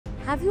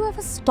Have you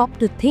ever stopped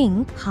to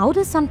think, how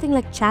does something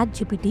like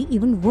ChatGPT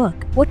even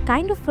work? What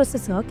kind of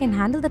processor can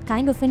handle that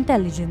kind of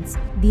intelligence?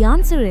 The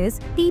answer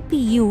is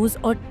TPUs,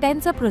 or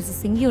Tensor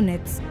Processing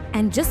Units.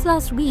 And just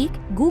last week,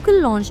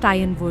 Google launched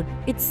Ironwood,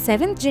 its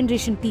 7th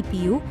generation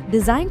TPU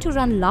designed to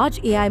run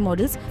large AI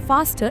models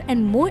faster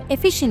and more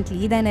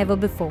efficiently than ever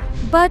before.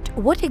 But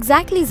what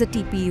exactly is a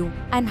TPU?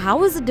 And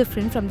how is it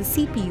different from the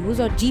CPUs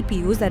or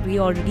GPUs that we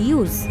already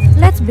use?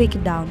 Let's break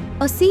it down.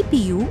 A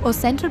CPU, or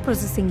Central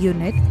Processing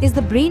Unit, is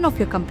the brain of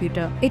your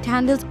computer. It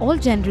handles all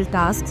general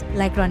tasks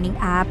like running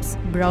apps,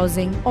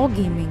 browsing, or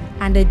gaming.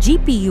 And a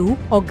GPU,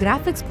 or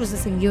Graphics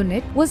Processing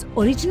Unit, was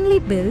originally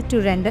built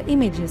to render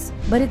images,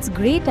 but it's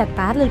great at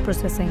parallel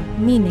processing,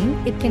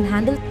 meaning it can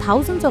handle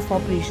thousands of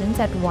operations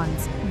at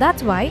once.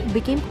 That's why it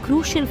became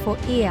crucial for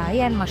AI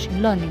and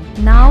machine learning.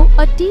 Now,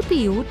 a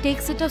TPU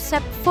takes it a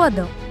step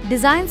further.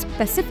 Designed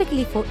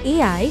specifically for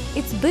AI,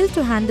 it's built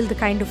to handle the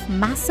kind of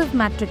massive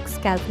matrix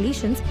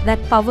calculations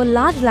that power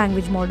large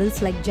language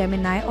models like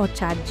Gemini or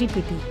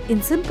ChatGPT.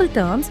 In simple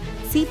terms,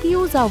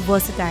 CPUs are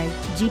versatile,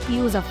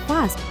 GPUs are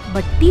fast,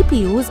 but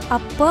TPUs are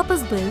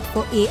purpose-built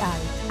for AI.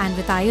 And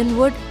with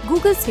Ironwood,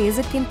 Google says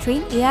it can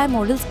train AI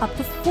models up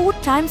to 4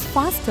 times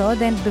faster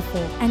than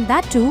before, and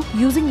that too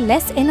using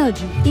less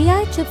energy.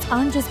 AI chips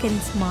aren't just getting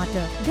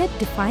smarter, they're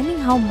defining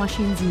how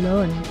machines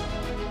learn.